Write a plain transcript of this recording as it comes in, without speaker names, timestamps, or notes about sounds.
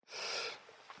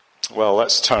Well,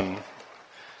 let's turn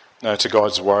now to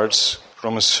God's words.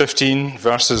 Romans 15,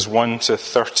 verses 1 to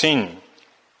 13.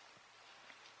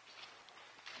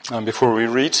 And before we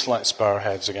read, let's bow our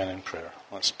heads again in prayer.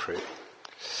 Let's pray.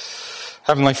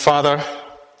 Heavenly Father,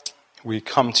 we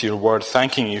come to your word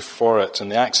thanking you for it and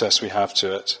the access we have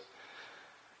to it.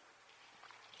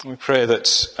 We pray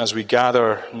that as we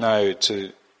gather now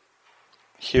to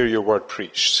hear your word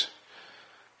preached,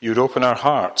 you would open our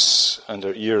hearts and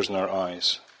our ears and our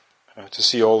eyes to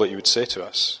see all that you would say to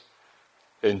us.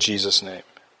 In Jesus' name,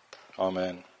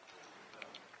 amen.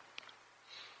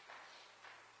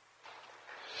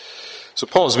 So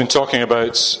Paul has been talking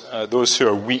about those who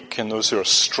are weak and those who are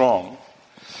strong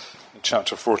in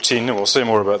chapter 14, and we'll say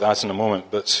more about that in a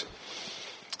moment. But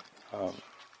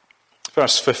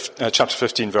chapter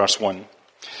 15, verse 1.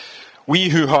 We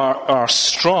who are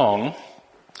strong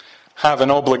have an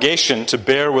obligation to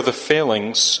bear with the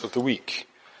failings of the weak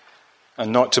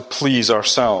and not to please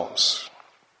ourselves.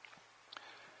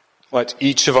 Let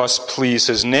each of us please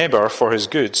his neighbour for his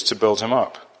good, to build him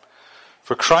up.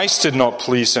 For Christ did not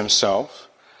please himself,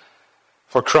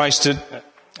 but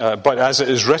as it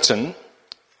is written,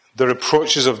 the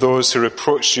reproaches of those who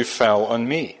reproached you fell on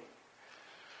me.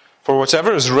 For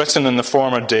whatever is written in the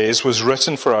former days was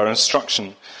written for our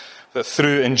instruction, that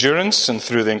through endurance and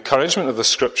through the encouragement of the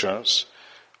Scriptures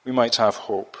we might have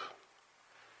hope.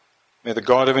 May the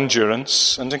God of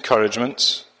endurance and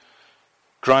encouragement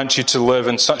grant you to live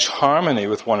in such harmony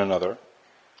with one another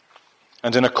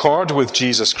and in accord with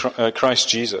Christ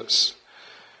Jesus,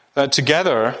 that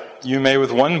together you may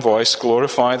with one voice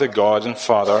glorify the God and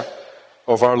Father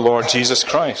of our Lord Jesus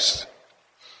Christ.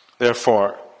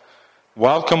 Therefore,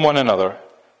 welcome one another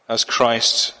as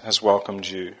Christ has welcomed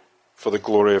you, for the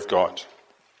glory of God.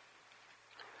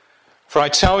 For I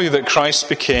tell you that Christ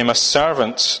became a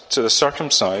servant to the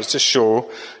circumcised to show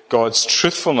God's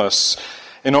truthfulness,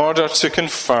 in order to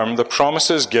confirm the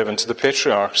promises given to the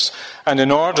patriarchs, and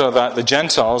in order that the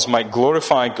Gentiles might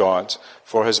glorify God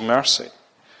for his mercy.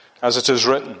 As it is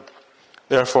written,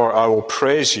 therefore I will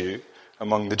praise you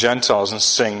among the Gentiles and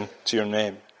sing to your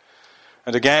name.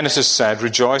 And again it is said,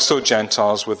 rejoice, O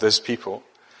Gentiles, with this people.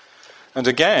 And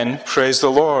again, praise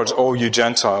the Lord, all you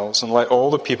Gentiles, and let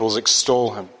all the peoples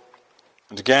extol him.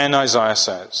 And again Isaiah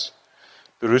says,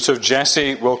 the root of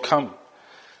Jesse will come,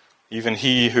 even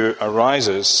he who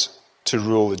arises to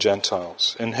rule the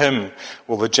Gentiles. In him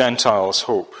will the Gentiles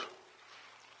hope.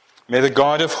 May the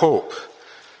God of hope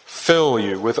fill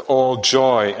you with all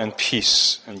joy and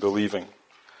peace in believing,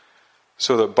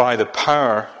 so that by the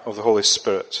power of the Holy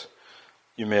Spirit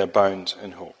you may abound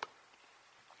in hope.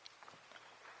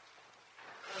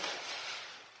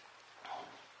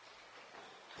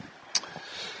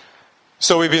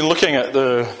 So we've been looking at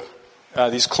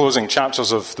these closing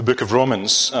chapters of the book of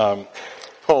Romans.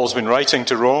 Paul's been writing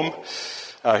to Rome.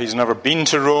 He's never been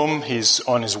to Rome. He's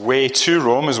on his way to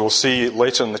Rome, as we'll see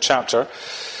later in the chapter,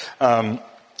 and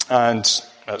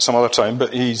at some other time.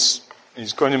 But he's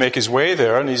going to make his way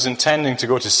there, and he's intending to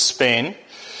go to Spain.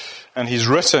 And he's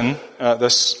written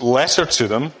this letter to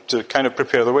them to kind of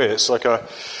prepare the way. It's like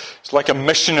a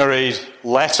missionary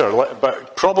letter,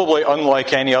 but probably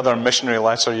unlike any other missionary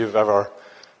letter you've ever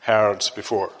heard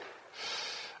before.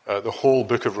 The whole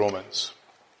book of Romans.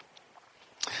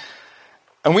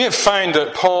 And we have found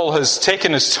that Paul has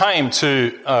taken his time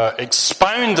to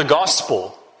expound the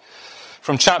gospel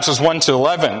from chapters 1 to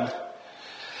 11.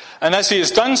 And as he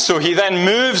has done so, he then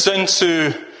moves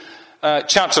into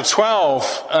chapter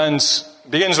 12 and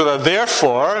begins with a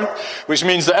therefore, which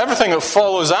means that everything that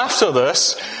follows after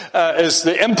this is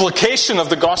the implication of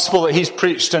the gospel that he's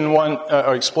preached in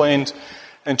or explained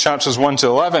in chapters 1 to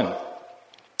 11.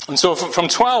 And so from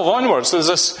 12 onwards, there's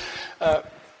this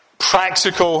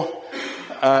practical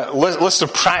list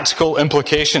of practical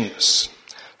implications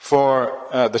for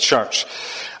the church.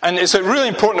 And it's really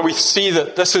important that we see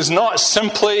that this is not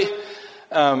simply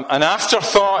an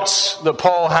afterthought that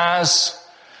Paul has.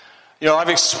 You know, I've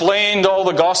explained all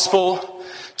the gospel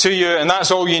to you, and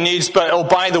that's all you need. But, oh,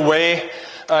 by the way,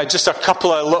 just a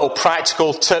couple of little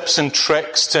practical tips and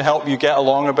tricks to help you get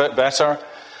along a bit better.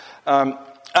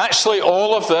 Actually,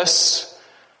 all of this,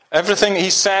 everything he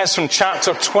says from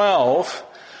chapter 12,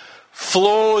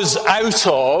 flows out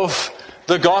of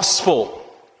the gospel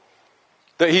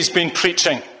that he's been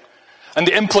preaching. And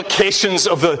the implications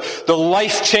of the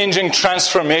life-changing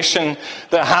transformation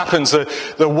that happens.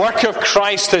 The work of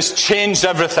Christ has changed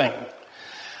everything.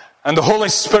 And the Holy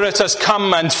Spirit has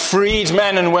come and freed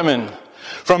men and women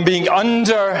from being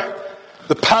under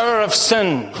the power of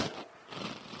sin,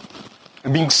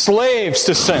 and being slaves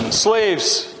to sin,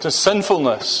 slaves to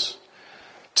sinfulness,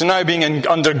 to now being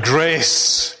under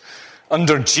grace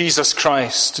under Jesus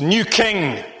Christ. A new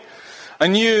king, a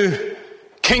new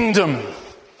kingdom.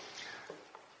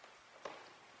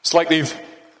 It's like as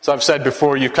I've said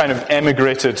before, you've kind of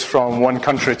emigrated from one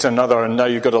country to another, and now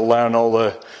you've got to learn all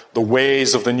the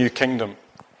ways of the new kingdom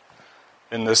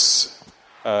in this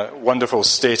wonderful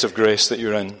state of grace that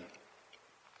you're in.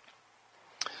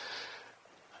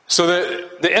 So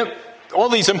all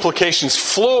these implications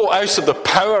flow out of the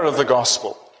power of the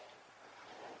gospel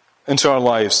into our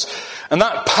lives. And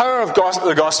that power of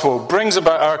the gospel brings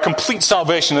about our complete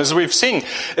salvation. As we've seen,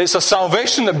 it's a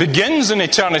salvation that begins in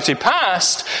eternity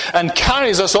past and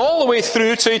carries us all the way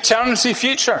through to eternity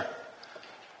future.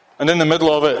 And in the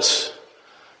middle of it,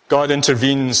 God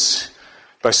intervenes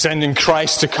by sending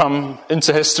Christ to come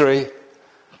into history.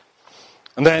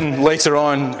 And then later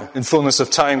on, in fullness of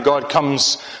time, God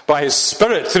comes by His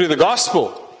Spirit through the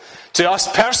gospel to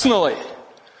us personally.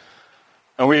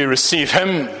 And we receive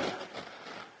Him.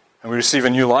 And we receive a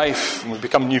new life. And we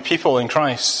become new people in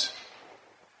Christ.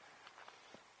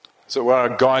 So where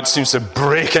God seems to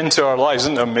break into our lives.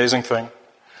 Isn't it an amazing thing?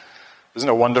 Isn't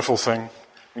it a wonderful thing?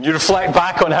 When you reflect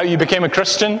back on how you became a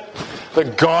Christian,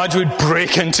 that God would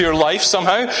break into your life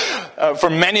somehow. For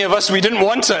many of us, we didn't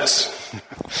want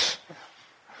it.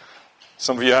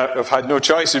 Some of you have had no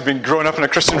choice. You've been growing up in a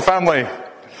Christian family.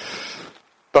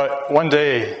 But one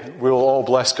day, we will all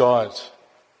bless God.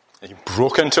 He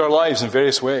broke into our lives in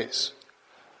various ways.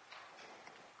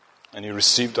 And He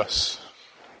received us.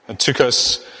 And took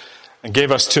us and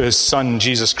gave us to His Son,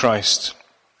 Jesus Christ.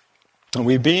 And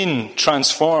we've been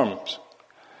transformed.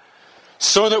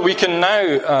 So that we can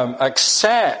now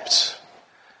accept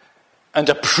and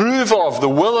approve of the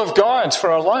will of God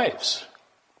for our lives.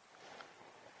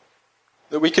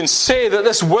 That we can say that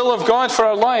this will of God for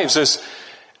our lives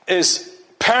is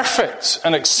perfect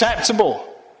and acceptable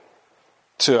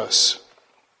to us.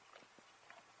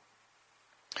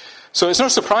 So it's no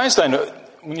surprise then,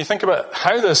 when you think about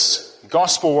how this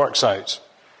gospel works out,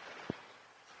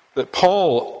 that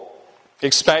Paul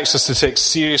expects us to take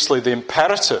seriously the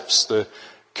imperatives, the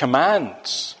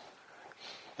commands,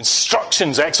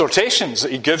 instructions, exhortations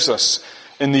that he gives us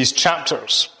in these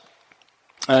chapters.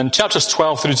 And chapters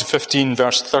 12 through to 15,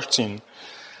 verse 13,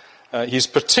 he's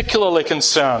particularly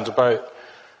concerned about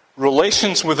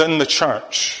relations within the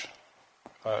church.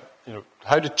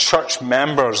 How do church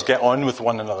members get on with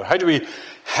one another? How do we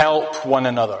help one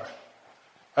another?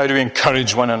 How do we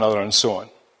encourage one another, and so on?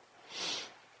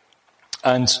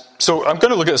 And so I'm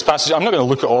going to look at this passage. I'm not going to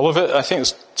look at all of it. I think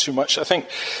it's too much. I think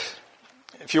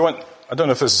if you want, I don't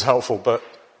know if this is helpful, but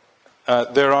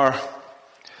there are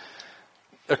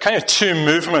kind of two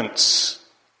movements,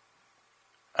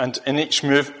 and in each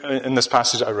in this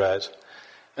passage I read,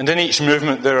 and in each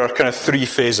movement there are kind of three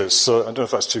phases. So I don't know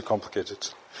if that's too complicated.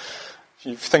 If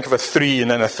you think of a 3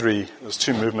 and then a 3, there's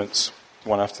two movements,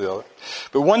 one after the other.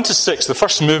 But 1 to 6, the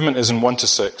first movement is in 1 to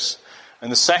 6,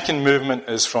 and the second movement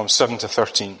is from 7 to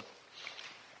 13.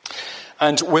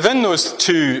 And within those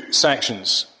two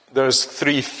sections, there's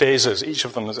 3 phases. Each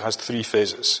of them has 3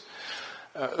 phases.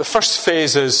 The first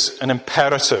phase is an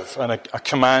imperative and a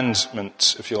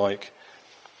commandment, if you like.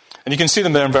 And you can see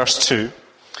them there in verse 2.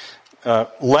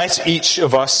 Let each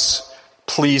of us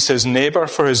please his neighbour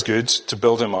for his good, to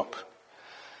build him up.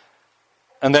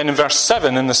 And then in verse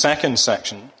 7, in the second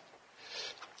section,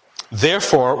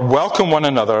 therefore welcome one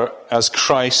another as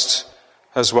Christ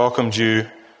has welcomed you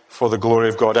for the glory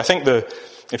of God. I think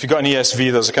if you've got an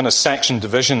ESV, there's a kind of section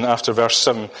division after verse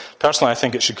 7. Personally, I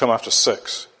think it should come after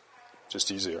 6.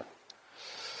 Just easier.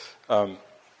 But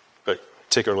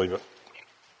take it or leave it.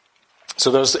 So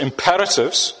there's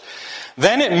imperatives.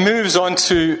 Then it moves on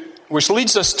which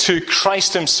leads us to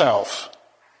Christ himself.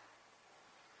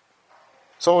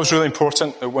 It's always really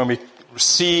important that when we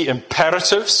see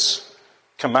imperatives,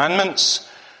 commandments,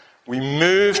 we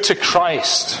move to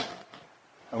Christ.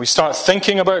 And we start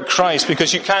thinking about Christ,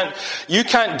 because you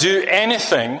can't do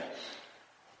anything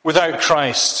without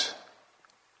Christ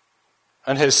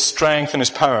and his strength and his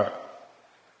power.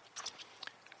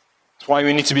 That's why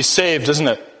we need to be saved, isn't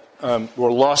it?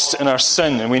 We're lost in our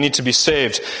sin and we need to be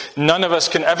saved. None of us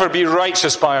can ever be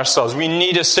righteous by ourselves. We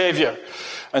need a Savior.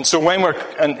 And so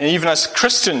and even as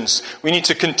Christians, we need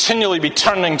to continually be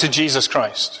turning to Jesus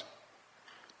Christ.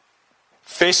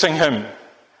 Facing him.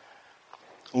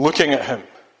 Looking at him.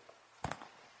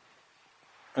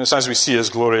 And it's as we see his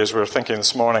glory, as we were thinking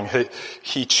this morning,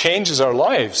 he changes our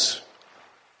lives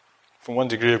from one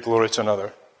degree of glory to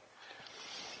another.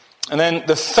 And then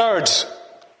the third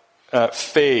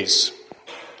phase,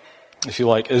 if you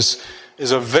like, is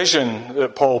a vision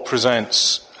that Paul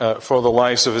presents for the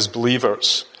lives of his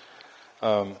believers.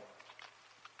 And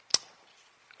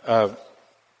I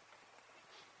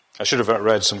should have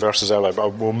read some verses earlier,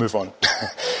 but we'll move on.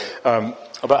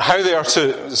 About how they are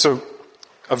so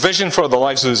a vision for the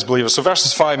lives of his believers. So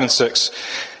verses 5 and 6,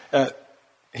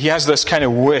 he has this kind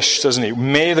of wish, doesn't he?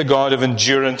 May the God of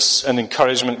endurance and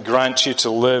encouragement grant you to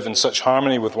live in such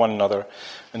harmony with one another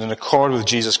and in accord with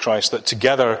Jesus Christ, that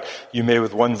together you may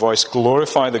with one voice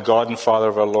glorify the God and Father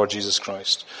of our Lord Jesus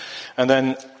Christ. And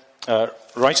then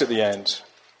right at the end,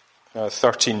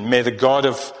 13, may the God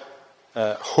of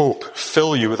hope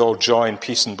fill you with all joy and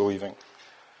peace in believing,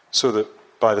 so that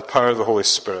by the power of the Holy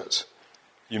Spirit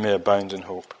you may abound in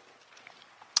hope.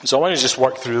 So I want to just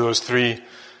work through those three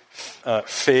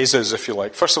phases, if you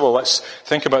like. First of all, let's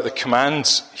think about the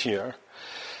commands here.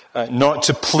 Not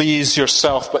to please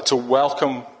yourself, but to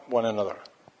welcome one another.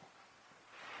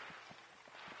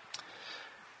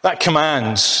 That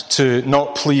command to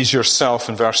not please yourself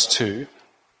in verse 2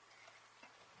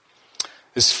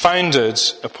 is founded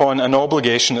upon an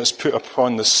obligation that's put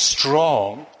upon the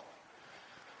strong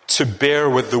to bear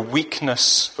with the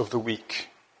weakness of the weak.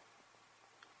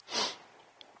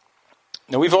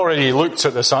 Now, we've already looked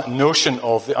at this notion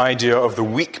of the idea of the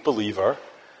weak believer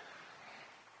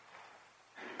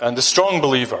and the strong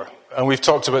believer. And we've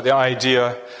talked about the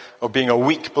idea of being a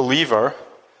weak believer,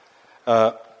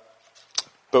 and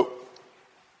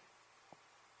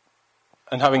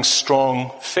having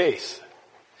strong faith.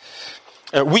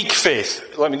 Weak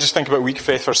faith. Let me just think about weak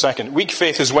faith for a second. Weak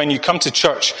faith is when you come to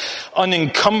church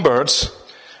unencumbered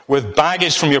with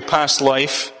baggage from your past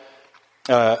life.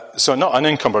 So not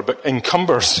unencumbered, but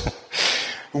encumbered.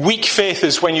 Weak faith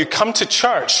is when you come to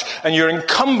church and you're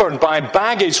encumbered by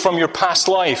baggage from your past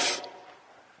life.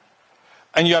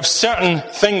 And you have certain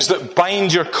things that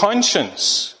bind your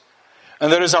conscience.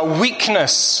 And there is a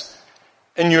weakness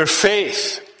in your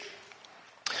faith.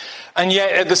 And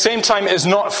yet, at the same time, it is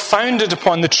not founded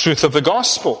upon the truth of the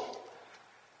gospel.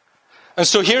 And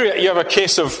so here you have a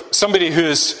case of somebody who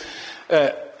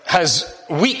has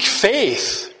weak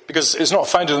faith, because it's not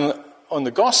founded on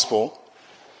the gospel,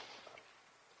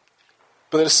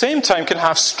 but at the same time can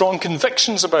have strong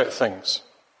convictions about things.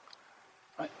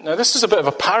 Now, this is a bit of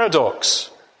a paradox.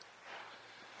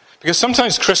 Because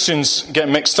sometimes Christians get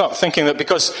mixed up thinking that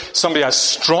because somebody has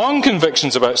strong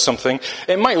convictions about something,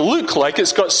 it might look like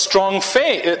it's got strong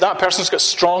faith. That person's got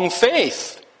strong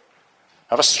faith.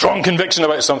 Have a strong conviction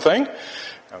about something,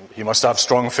 he must have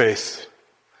strong faith.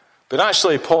 But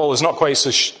actually, Paul is not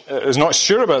is not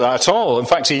sure about that at all. In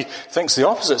fact, he thinks the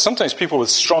opposite. Sometimes people with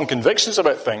strong convictions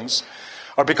about things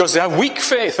are because they have weak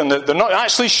faith and they're not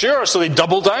actually sure, so they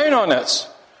double down on it.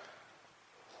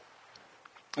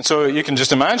 And so you can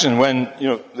just imagine when,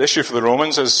 the issue for the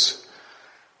Romans is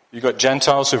you've got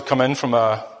Gentiles who've come in from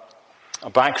a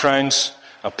background,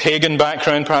 a pagan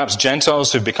background perhaps,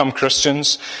 Gentiles who've become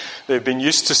Christians. They've been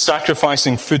used to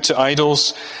sacrificing food to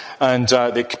idols, and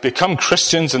they become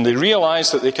Christians and they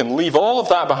realize that they can leave all of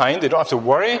that behind. They don't have to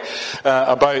worry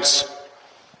about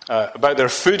their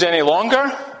food any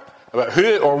longer, about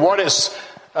who or what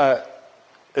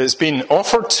it's been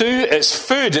offered to. It's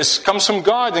food. It comes from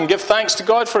God, and give thanks to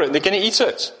God for it. They can eat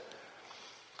it.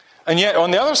 And yet,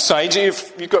 on the other side,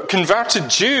 you've got converted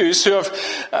Jews who have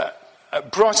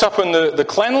brought up on the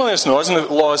cleanliness laws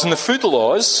and the food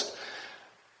laws,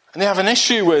 and they have an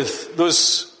issue with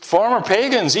those former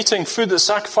pagans eating food that's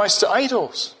sacrificed to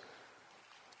idols.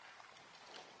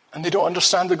 And they don't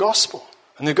understand the gospel.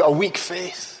 And they've got a weak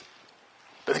faith.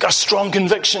 But they've got a strong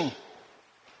conviction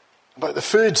about the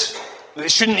food. They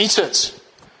shouldn't eat it.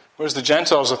 Whereas the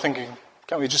Gentiles are thinking,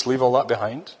 can't we just leave all that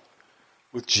behind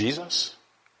with Jesus?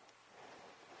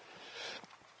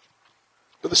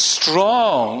 But the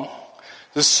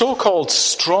so-called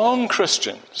strong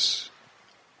Christians,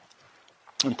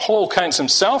 and Paul counts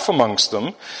himself amongst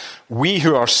them, we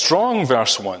who are strong,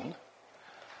 verse 1,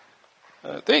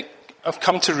 they have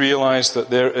come to realize that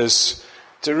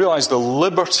the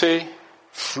liberty,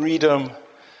 freedom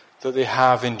that they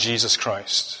have in Jesus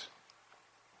Christ.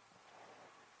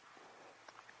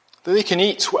 That they can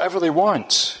eat whatever they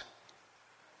want,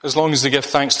 as long as they give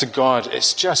thanks to God.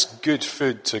 It's just good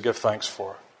food to give thanks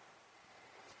for.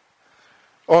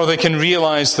 Or they can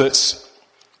realize that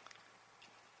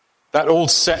Old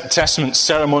Testament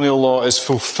ceremonial law is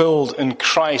fulfilled in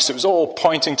Christ. It was all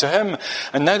pointing to Him.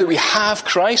 And now that we have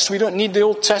Christ, we don't need the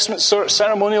Old Testament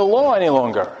ceremonial law any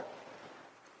longer.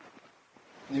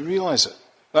 And they realize it.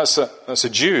 That's a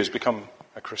Jew who's become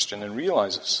a Christian and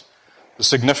realizes the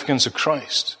significance of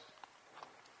Christ.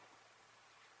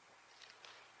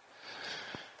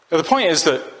 Now, the point is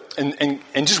that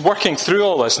in just working through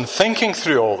all this and thinking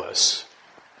through all this,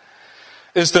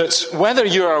 is that whether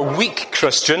you're a weak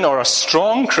Christian or a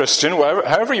strong Christian,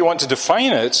 however you want to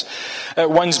define it,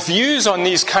 one's views on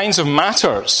these kinds of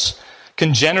matters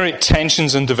can generate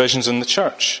tensions and divisions in the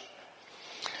church.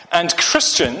 And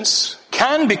Christians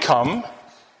can become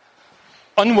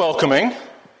unwelcoming,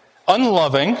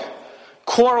 unloving,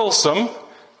 quarrelsome,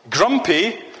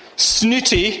 grumpy,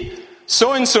 snooty,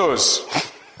 so-and-sos.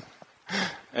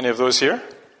 Any of those here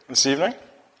this evening?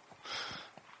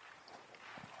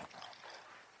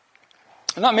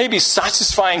 And that may be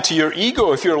satisfying to your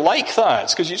ego if you're like that,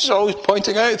 because you're just always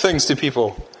pointing out things to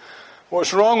people.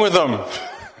 What's wrong with them?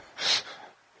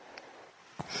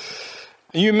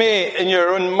 You may, in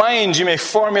your own mind, you may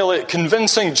formulate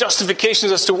convincing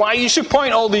justifications as to why you should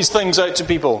point all these things out to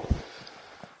people.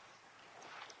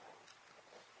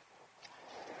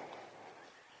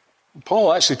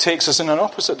 Paul actually takes us in an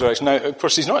opposite direction. Now, of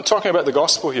course, he's not talking about the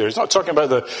gospel here. He's not talking about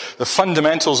the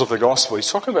fundamentals of the gospel.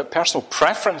 He's talking about personal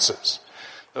preferences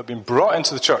that have been brought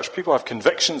into the church. People have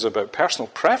convictions about personal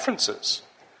preferences.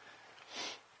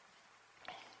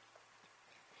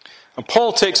 And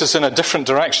Paul takes us in a different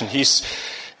direction. He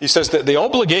says that the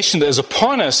obligation that is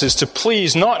upon us is to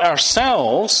please not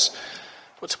ourselves,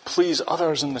 but to please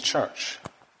others in the church.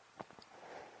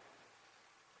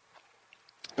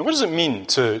 Now, what does it mean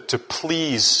to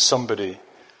please somebody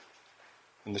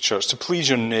in the church, to please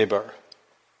your neighbour?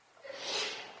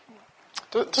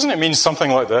 Doesn't it mean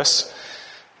something like this?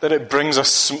 That it brings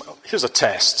us, here's a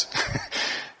test,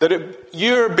 that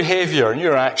your behaviour and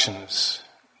your actions,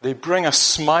 they bring a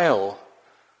smile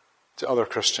to other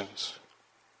Christians.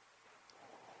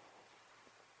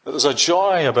 That there's a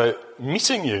joy about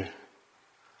meeting you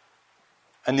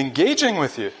and engaging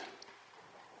with you.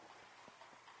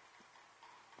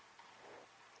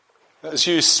 That as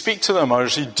you speak to them or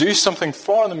as you do something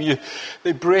for them,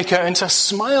 they break out into a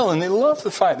smile and they love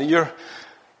the fact that you're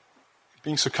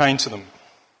being so kind to them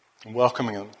and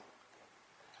welcoming them.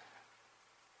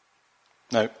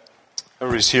 Now,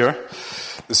 everybody's here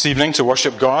this evening to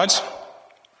worship God.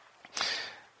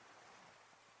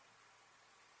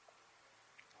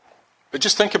 But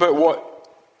just think about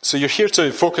so you're here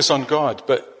to focus on God,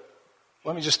 but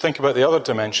let me just think about the other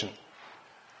dimension.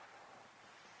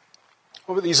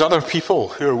 What about these other people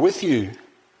who are with you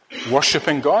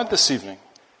worshipping God this evening?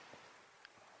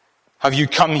 Have you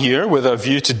come here with a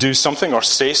view to do something or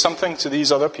say something to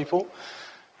these other people?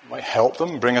 You might help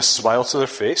them, bring a smile to their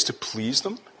face to please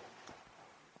them.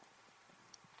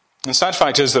 And the sad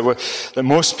fact is that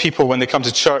most people, when they come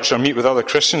to church or meet with other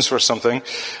Christians for something,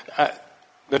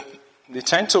 they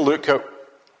tend to look at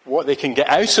what they can get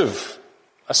out of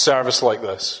a service like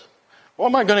this. What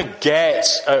am I going to get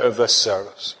out of this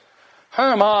service?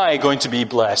 How am I going to be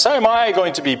blessed? How am I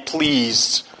going to be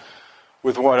pleased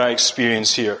with what I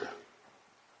experience here?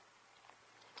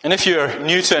 And if you're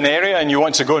new to an area and you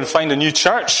want to go and find a new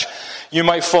church, you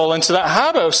might fall into that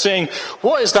habit of saying,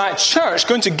 what is that church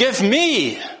going to give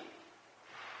me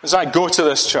as I go to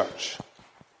this church?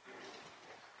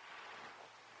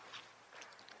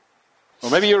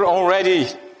 Or maybe you're already,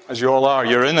 as you all are,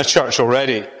 you're in the church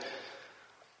already.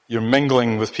 You're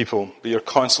mingling with people, but you're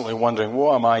constantly wondering,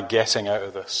 what am I getting out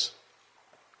of this?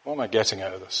 What am I getting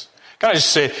out of this? Can I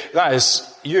just say,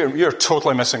 you're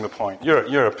totally missing the point.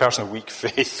 You're a person of weak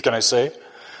faith, can I say?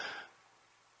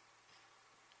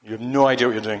 You have no idea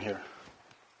what you're doing here.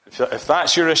 If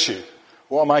that's your issue,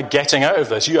 what am I getting out of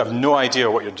this? You have no idea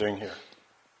what you're doing here.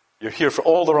 You're here for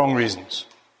all the wrong reasons.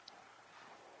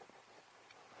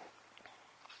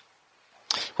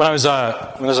 When I was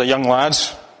a young lad,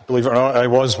 believe it or not, I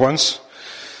was once,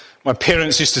 my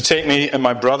parents used to take me and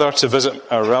my brother to visit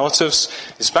our relatives,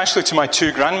 especially to my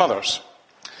two grandmothers.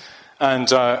 And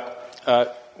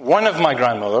one of my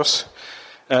grandmothers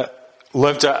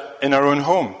lived in her own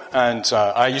home. And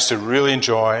I used to really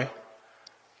enjoy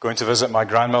going to visit my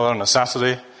grandmother on a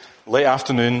Saturday, late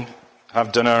afternoon,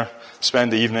 have dinner,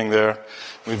 spend the evening there.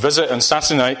 We'd visit on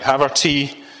Saturday night, have our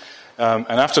tea, and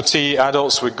after tea,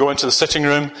 adults would go into the sitting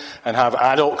room and have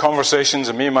adult conversations,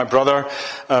 and me and my brother,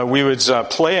 we would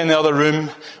play in the other room,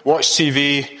 watch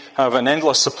TV, have an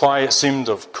endless supply, it seemed,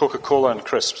 of Coca-Cola and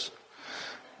crisps.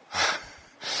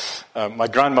 My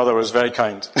grandmother was very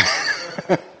kind.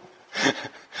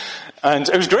 And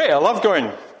it was great, I loved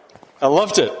going. I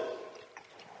loved it.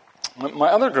 My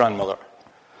other grandmother,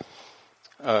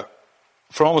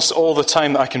 for almost all the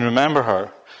time that I can remember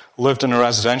her, lived in a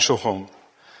residential home.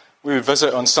 We would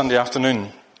visit on Sunday afternoon,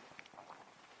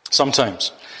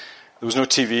 sometimes. There was no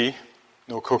TV,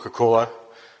 no Coca-Cola,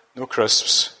 no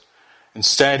crisps.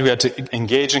 Instead, we had to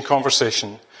engage in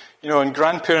conversation. You know, and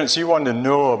grandparents, you want to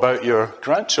know about your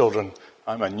grandchildren.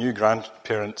 I'm a new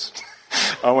grandparent.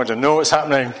 I want to know what's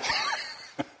happening.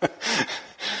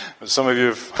 But some of you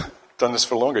have done this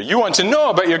for longer. You want to know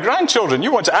about your grandchildren.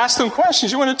 You want to ask them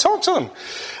questions. You want to talk to them.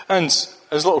 And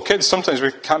as little kids, sometimes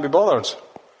we can't be bothered.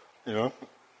 You know,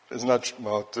 isn't that,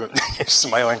 well, you're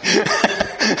smiling.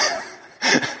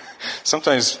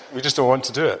 Sometimes we just don't want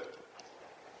to do it.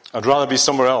 I'd rather be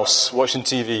somewhere else, watching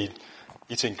TV,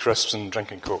 eating crisps and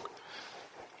drinking Coke.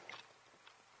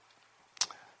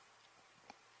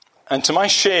 And to my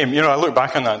shame, I look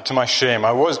back on that, to my shame,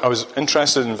 I was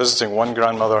interested in visiting one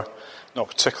grandmother, not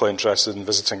particularly interested in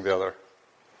visiting the other.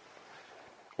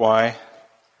 Why?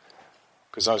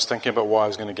 Because I was thinking about what I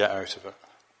was going to get out of it.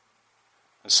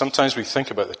 And sometimes we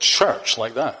think about the church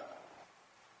like that.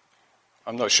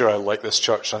 I'm not sure I like this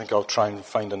church. I think I'll try and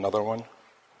find another one.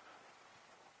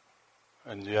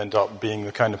 And you end up being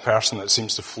the kind of person that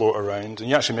seems to float around. And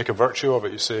you actually make a virtue of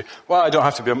it. You say, well, I don't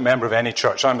have to be a member of any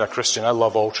church. I'm a Christian. I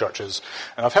love all churches.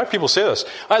 And I've heard people say this.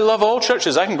 I love all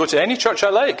churches. I can go to any church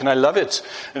I like, and I love it.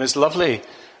 And it's lovely.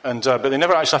 And but they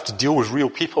never actually have to deal with real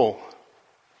people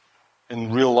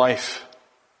in real life.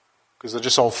 Because they're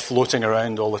just all floating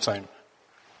around all the time.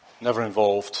 Never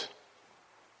involved.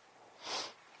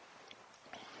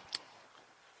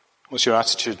 What's your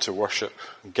attitude to worship,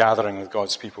 gathering with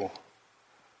God's people?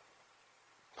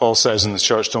 Paul says in the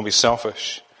church, don't be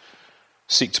selfish.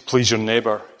 Seek to please your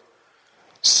neighbour.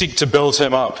 Seek to build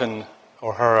him up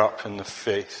or her up in the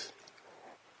faith.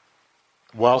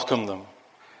 Welcome them.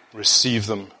 Receive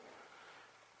them.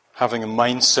 Having a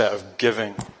mindset of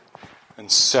giving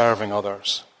and serving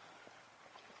others.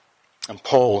 And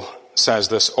Paul says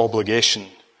this obligation.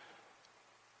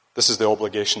 This is the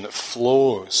obligation that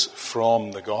flows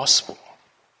from the gospel.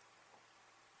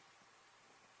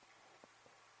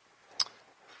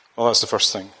 Well, that's the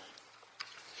first thing.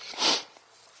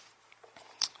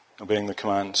 Obeying the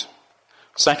command.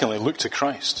 Secondly, look to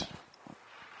Christ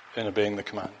in obeying the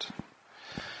command.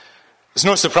 It's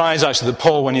no surprise, actually, that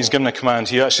Paul, when he's given a command,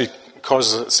 he actually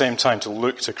causes at the same time to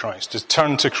look to Christ, to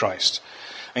turn to Christ.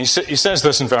 And he says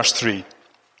this in verse 3.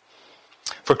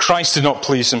 For Christ did not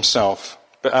please himself,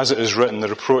 but as it is written, the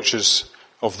reproaches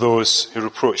of those who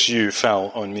reproach you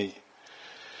fell on me.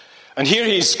 And here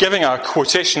he's giving a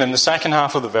quotation in the second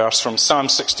half of the verse from Psalm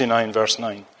 69, verse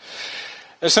 9.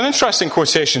 It's an interesting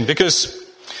quotation because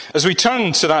as we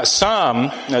turn to that psalm,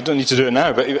 I don't need to do it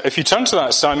now, but if you turn to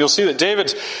that psalm, you'll see that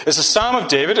David is a psalm of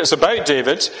David. It's about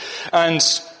David. And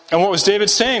what was David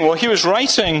saying? Well, he was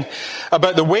writing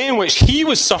about the way in which he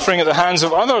was suffering at the hands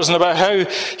of others and about how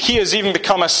he has even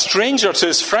become a stranger to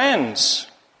his friends.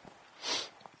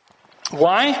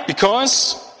 Why?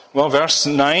 Because, well, verse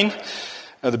 9,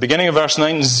 at the beginning of verse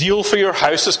 9, zeal for your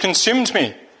house has consumed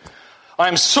me. I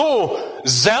am so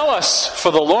zealous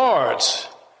for the Lord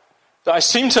that I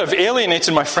seem to have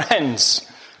alienated my friends.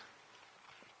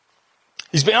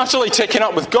 He's been utterly taken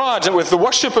up with God and with the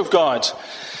worship of God,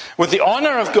 with the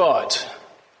honor of God.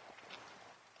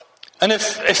 And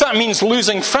if that means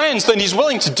losing friends, then he's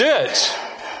willing to do it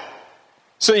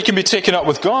so he can be taken up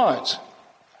with God.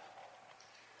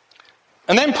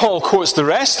 And then Paul quotes the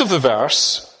rest of the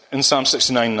verse in Psalm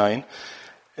 69:9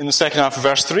 in the second half of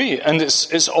verse 3. And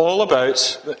it's all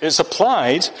about, it's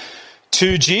applied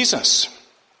to Jesus.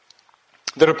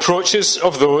 The reproaches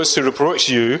of those who reproach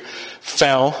you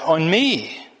fell on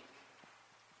me.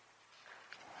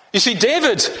 You see,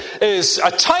 David is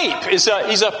a type, he's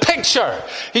a picture,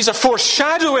 he's a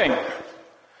foreshadowing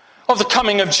of the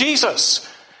coming of Jesus.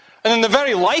 And in the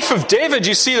very life of David,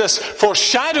 you see this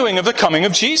foreshadowing of the coming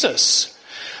of Jesus.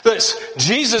 That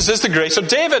Jesus is the greater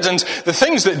David, and the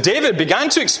things that David began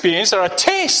to experience are a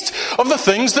taste of the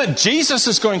things that Jesus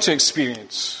is going to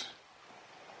experience.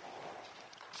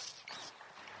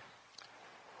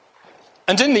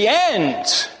 And in the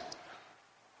end,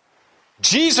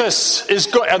 Jesus is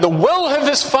at the will of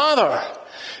his Father,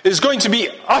 is going to be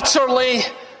utterly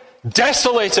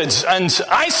desolated and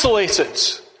isolated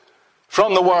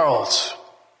from the world.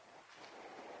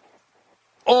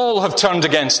 All have turned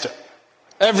against him.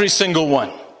 Every single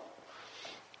one.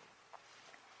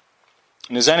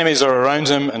 And his enemies are around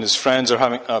him, and his friends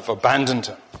have abandoned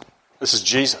him. This is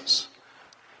Jesus.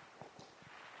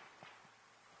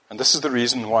 And this is the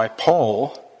reason why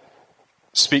Paul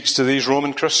speaks to these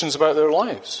Roman Christians about their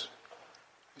lives.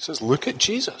 He says, look at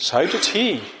Jesus. How did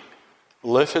he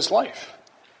live his life?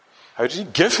 How did he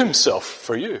give himself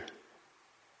for you?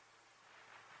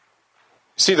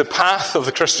 See, the path of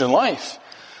the Christian life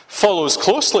follows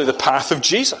closely the path of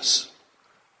Jesus.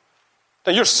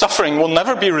 Now, your suffering will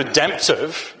never be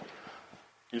redemptive.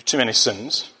 You have too many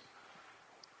sins.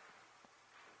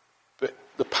 But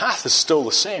the path is still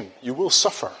the same. You will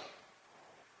suffer.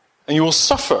 And you will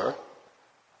suffer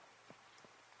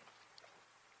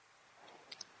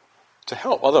to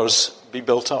help others be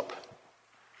built up.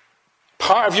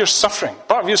 Part of your suffering,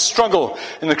 part of your struggle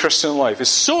in the Christian life is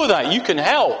so that you can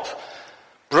help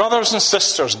brothers and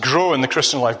sisters grow in the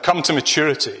Christian life, come to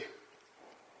maturity,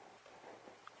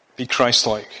 be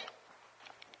Christ-like.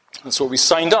 That's what we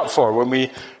signed up for when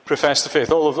we professed the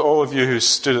faith. All of you who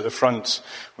stood at the front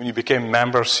when you became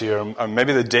members here, or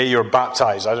maybe the day you're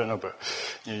baptized, I don't know, but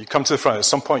you come to the front, at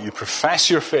some point you profess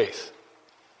your faith.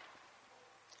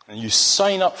 And you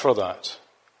sign up for that.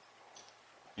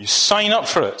 You sign up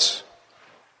for it.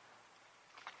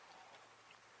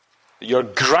 You're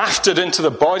grafted into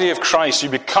the body of Christ. You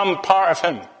become part of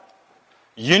Him.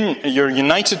 You're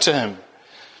united to Him.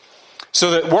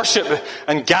 So that worship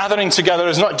and gathering together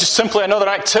is not just simply another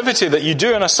activity that you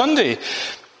do on a Sunday,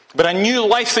 but a new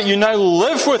life that you now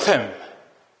live with Him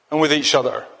and with each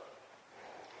other.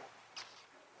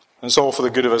 And it's all for the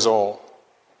good of us all.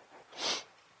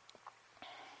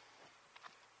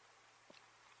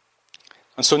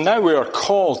 And so now we are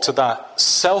called to that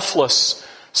selfless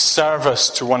service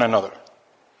to one another.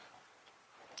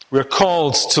 We are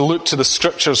called to look to the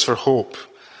Scriptures for hope.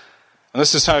 And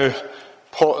this is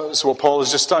what Paul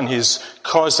has just done. He's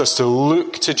caused us to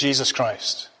look to Jesus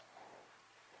Christ.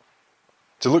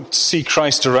 To look to see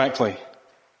Christ directly.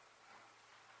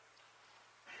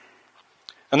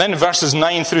 And then in verses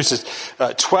 9 through to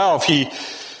 12, he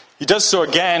does so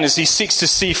again as he seeks to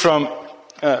see from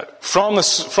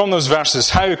those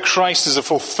verses how Christ is a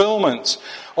fulfillment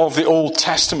of the Old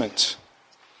Testament.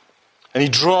 And he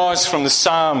draws from the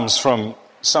Psalms, from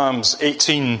Psalms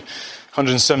 18,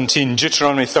 117,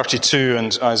 Deuteronomy 32,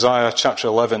 and Isaiah chapter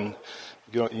 11.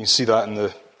 You can see that in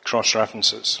the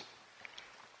cross-references.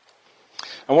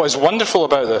 And what is wonderful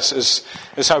about this is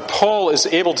how Paul is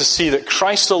able to see that in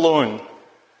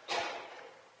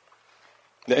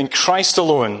Christ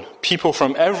alone, people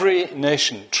from every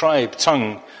nation, tribe,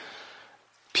 tongue,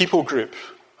 people group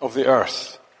of the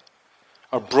earth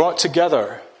are brought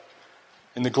together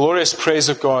in the glorious praise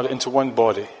of God into one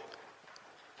body.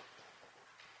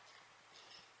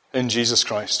 In Jesus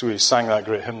Christ. We sang that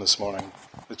great hymn this morning.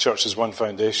 The church's one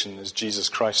foundation is Jesus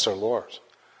Christ our Lord.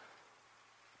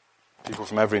 People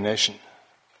from every nation.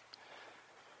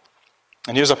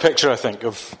 And here's a picture, I think,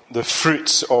 of the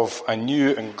fruits of a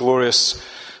new and glorious,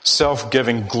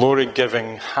 self-giving,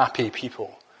 glory-giving, happy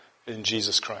people in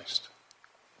Jesus Christ.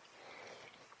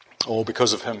 All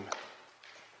because of Him.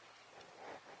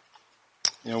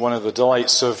 You know, one of the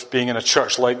delights of being in a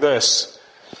church like this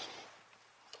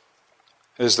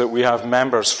is that we have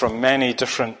members from many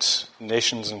different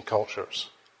nations and cultures.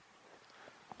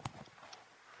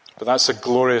 But that's a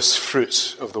glorious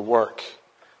fruit of the work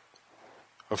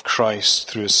of Christ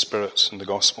through His Spirit and the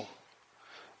gospel.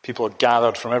 People are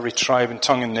gathered from every tribe and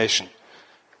tongue and nation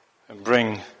and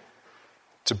bring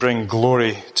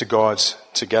glory to God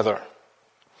together.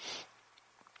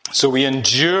 So we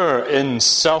endure in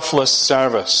selfless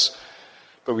service,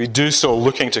 but we do so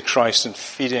looking to Christ and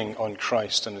feeding on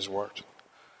Christ and His Word.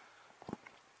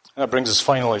 And that brings us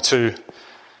finally to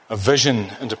a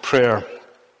vision and a prayer.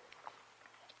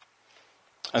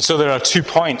 And so there are 2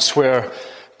 points where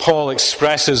Paul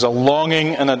expresses a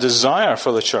longing and a desire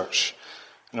for the church.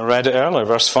 And I read it earlier,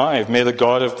 verse 5. May the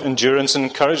God of endurance and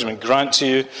encouragement grant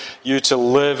to you to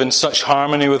live in such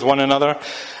harmony with one another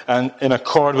and in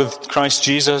accord with Christ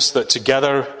Jesus, that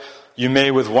together you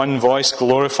may with one voice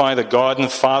glorify the God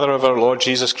and Father of our Lord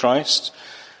Jesus Christ.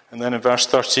 And then in verse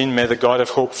 13, may the God of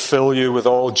hope fill you with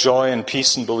all joy and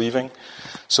peace in believing,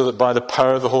 so that by the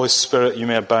power of the Holy Spirit you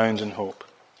may abound in hope.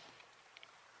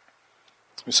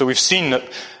 So we've seen that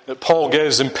Paul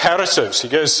gives imperatives, he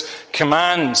gives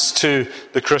commands to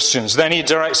the Christians. Then he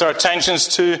directs our attentions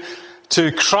to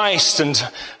Christ and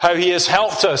how He has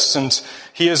helped us, and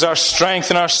He is our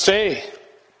strength and our stay.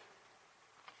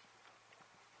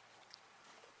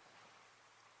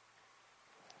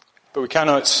 But we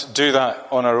cannot do that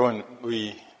on our own.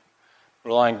 We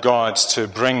rely on God to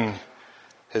bring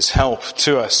His help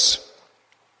to us.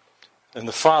 And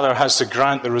the Father has to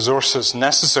grant the resources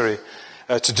necessary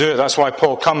to do it. That's why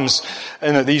Paul comes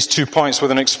in at these 2 points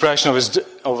with an expression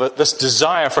of this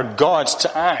desire for God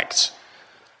to act.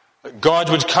 That God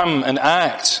would come and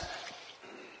act.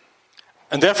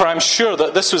 And therefore I'm sure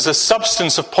that this was the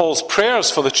substance of Paul's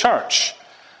prayers for the church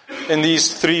in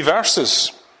these 3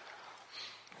 verses.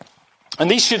 And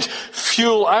these should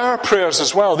fuel our prayers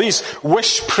as well. These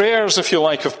wish prayers, if you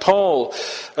like, of Paul.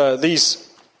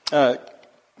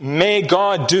 May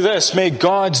God do this, may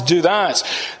God do that.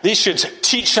 These should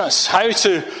teach us how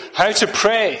to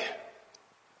pray.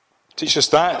 Teach us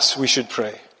that we should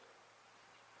pray.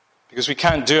 Because we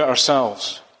can't do it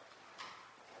ourselves.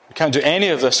 We can't do any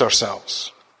of this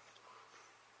ourselves.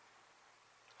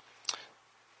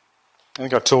 I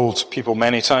think I've told people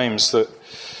many times that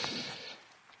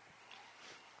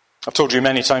I've told you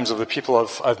many times of the people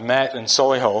I've met in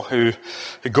Solihull who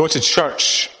go to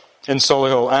church in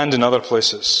Solihull and in other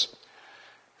places.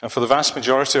 And for the vast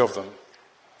majority of them,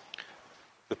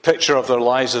 the picture of their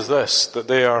lives is this, that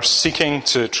they are seeking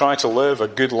to try to live a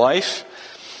good life.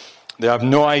 They have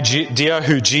no idea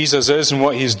who Jesus is and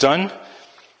what he's done.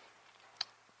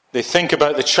 They think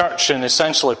about the church in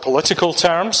essentially political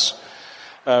terms,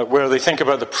 where they think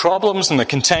about the problems and the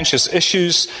contentious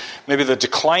issues, maybe the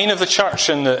decline of the church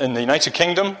in the United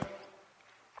Kingdom.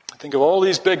 Think of all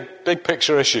these big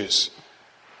picture issues.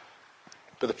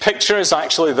 But the picture is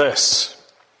actually this,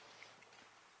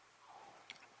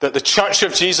 that the Church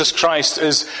of Jesus Christ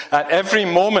is at every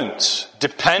moment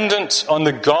dependent on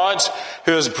the God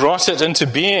who has brought it into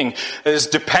being, is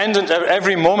dependent at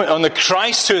every moment on the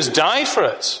Christ who has died for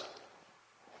it.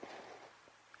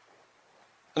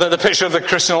 And that the picture of the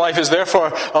Christian life is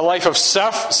therefore a life of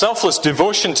selfless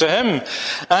devotion to Him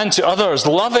and to others,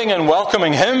 loving and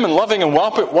welcoming Him and loving and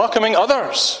welcoming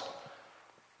others.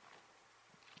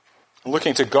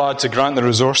 Looking to God to grant the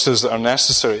resources that are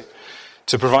necessary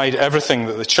to provide everything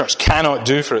that the church cannot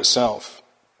do for itself.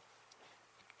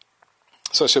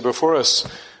 Such that before us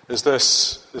is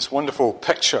this wonderful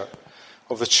picture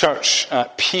of the church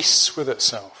at peace with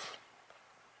itself.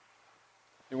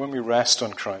 And when we rest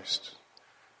on Christ,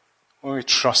 when we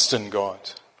trust in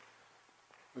God,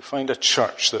 we find a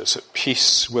church that's at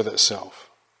peace with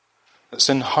itself, that's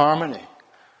in harmony,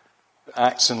 that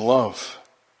acts in love,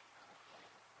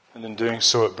 and in doing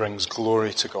so it brings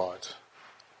glory to God.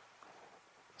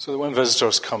 So that when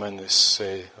visitors come in, they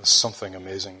say, there's something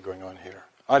amazing going on here.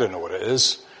 I don't know what it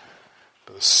is,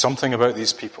 but there's something about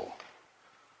these people,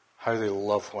 how they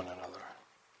love one another,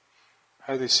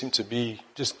 how they seem to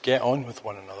just get on with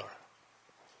one another.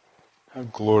 How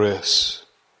glorious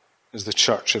is the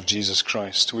Church of Jesus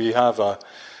Christ. We have a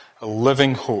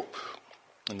living hope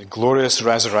in the glorious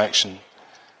resurrection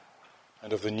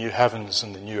and of the new heavens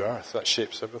and the new earth. That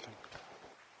shapes everything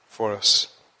for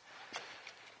us.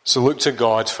 So look to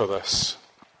God for this.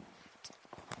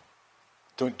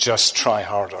 Don't just try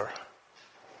harder.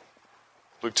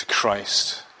 Look to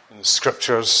Christ in the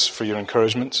Scriptures for your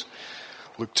encouragement.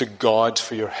 Look to God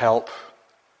for your help,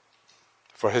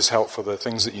 for His help for the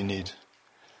things that you need.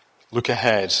 Look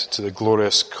ahead to the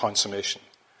glorious consummation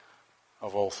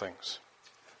of all things.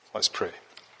 Let's pray.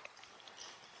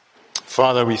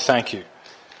 Father, we thank you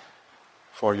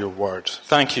for your word.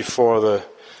 Thank you for the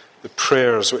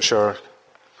prayers which are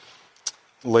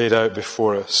laid out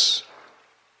before us.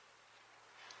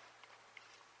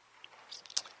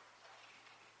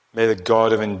 May the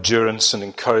God of endurance and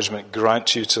encouragement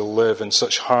grant you to live in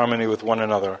such harmony with one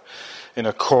another, in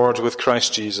accord with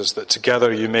Christ Jesus, that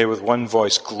together you may with one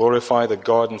voice glorify the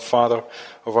God and Father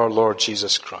of our Lord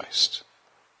Jesus Christ.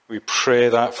 We pray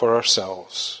that for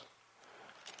ourselves.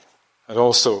 And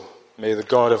also, may the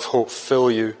God of hope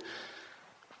fill you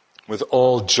with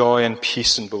all joy and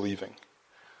peace in believing,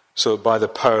 so that by the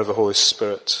power of the Holy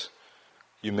Spirit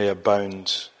you may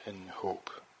abound in hope.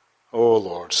 O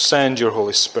Lord, send your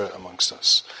Holy Spirit amongst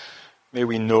us. May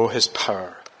we know His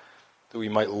power, that we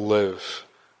might live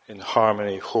in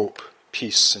harmony, hope,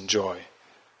 peace, and joy.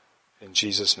 In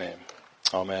Jesus' name,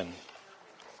 amen.